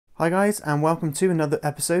Hi guys, and welcome to another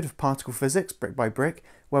episode of Particle Physics Brick by Brick,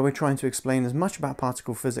 where we're trying to explain as much about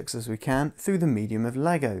particle physics as we can through the medium of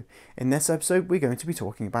Lego. In this episode we're going to be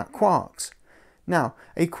talking about quarks. Now,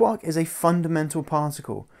 a quark is a fundamental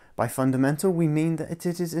particle. By fundamental we mean that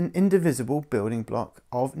it is an indivisible building block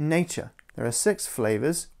of nature. There are 6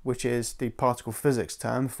 flavours, which is the particle physics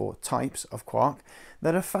term for types of quark,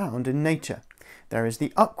 that are found in nature. There is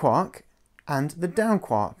the up quark and the down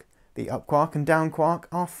quark. The up quark and down quark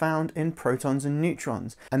are found in protons and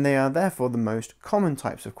neutrons, and they are therefore the most common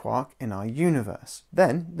types of quark in our universe.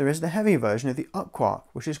 Then there is the heavier version of the up quark,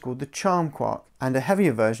 which is called the charm quark, and a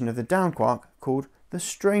heavier version of the down quark called the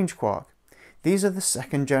strange quark. These are the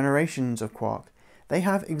second generations of quark. They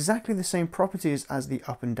have exactly the same properties as the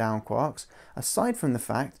up and down quarks, aside from the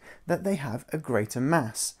fact that they have a greater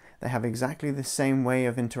mass. They have exactly the same way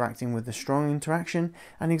of interacting with the strong interaction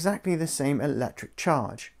and exactly the same electric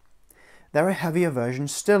charge. There are heavier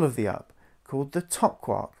versions still of the up, called the top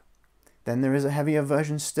quark. Then there is a heavier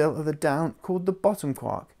version still of the down, called the bottom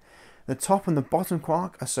quark. The top and the bottom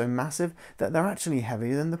quark are so massive that they're actually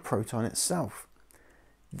heavier than the proton itself.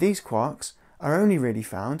 These quarks are only really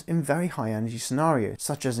found in very high energy scenarios,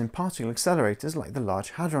 such as in particle accelerators like the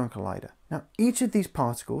Large Hadron Collider. Now, each of these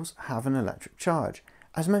particles have an electric charge.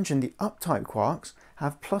 As mentioned, the up-type quarks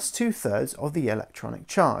have plus 2/3 of the electronic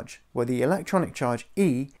charge, where the electronic charge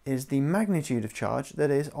E is the magnitude of charge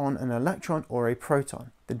that is on an electron or a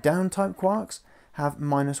proton. The down-type quarks have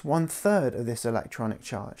minus 1/3 of this electronic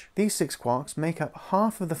charge. These 6 quarks make up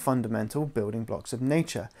half of the fundamental building blocks of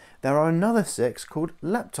nature. There are another 6 called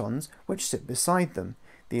leptons which sit beside them,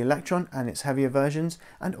 the electron and its heavier versions,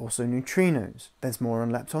 and also neutrinos. There's more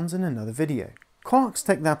on leptons in another video. Quarks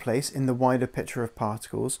take their place in the wider picture of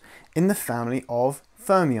particles in the family of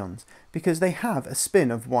fermions because they have a spin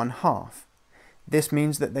of 1/2. This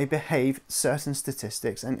means that they behave certain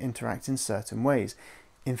statistics and interact in certain ways.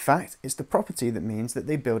 In fact, it's the property that means that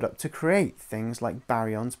they build up to create things like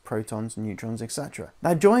baryons, protons, neutrons, etc.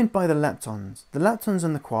 They're joined by the leptons. The leptons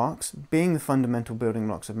and the quarks, being the fundamental building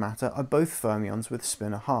blocks of matter, are both fermions with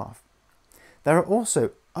spin 1/2. There are also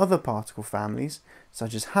other particle families,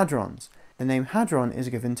 such as hadrons. The name hadron is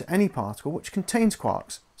given to any particle which contains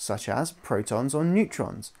quarks, such as protons or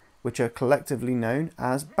neutrons, which are collectively known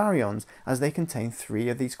as baryons, as they contain 3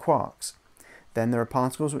 of these quarks. Then there are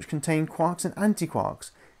particles which contain quarks and antiquarks.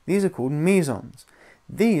 These are called mesons.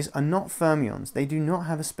 These are not fermions, they do not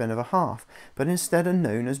have a spin of 1/2, but instead are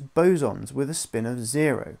known as bosons with a spin of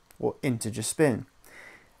 0, or integer spin.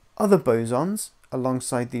 Other bosons,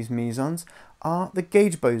 alongside these mesons, are the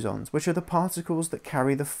gauge bosons, which are the particles that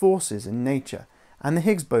carry the forces in nature, and the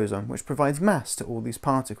Higgs boson, which provides mass to all these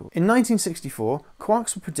particles. In 1964,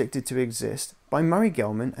 quarks were predicted to exist by Murray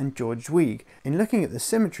Gell-Mann and George Zweig in looking at the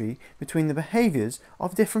symmetry between the behaviours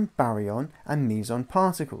of different baryon and meson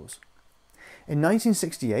particles. In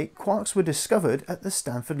 1968, quarks were discovered at the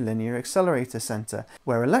Stanford Linear Accelerator Center,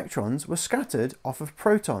 where electrons were scattered off of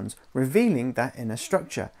protons, revealing their inner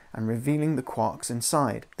structure and revealing the quarks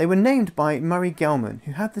inside. They were named by Murray Gell-Mann,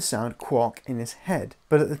 who had the sound quark in his head,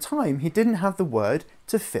 but at the time he didn't have the word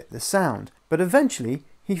to fit the sound. But eventually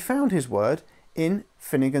he found his word in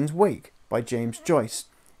Finnegan's Wake by James Joyce,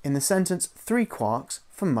 in the sentence 3 quarks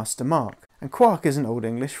for Muster Mark. And quark is an Old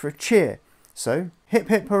English for a cheer. So, hip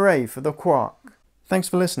hip hooray for the quark! Thanks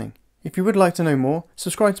for listening. If you would like to know more,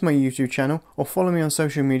 subscribe to my YouTube channel or follow me on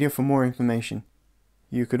social media for more information.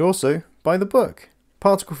 You could also buy the book.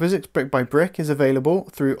 Particle Physics Brick by Brick is available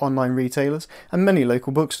through online retailers and many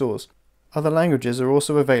local bookstores. Other languages are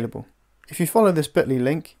also available. If you follow this bit.ly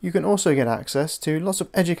link, you can also get access to lots of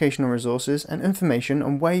educational resources and information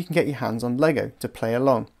on where you can get your hands on Lego to play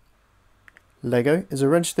along. Lego is a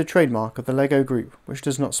registered trademark of the Lego Group, which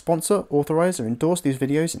does not sponsor, authorize or endorse these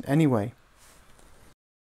videos in any way.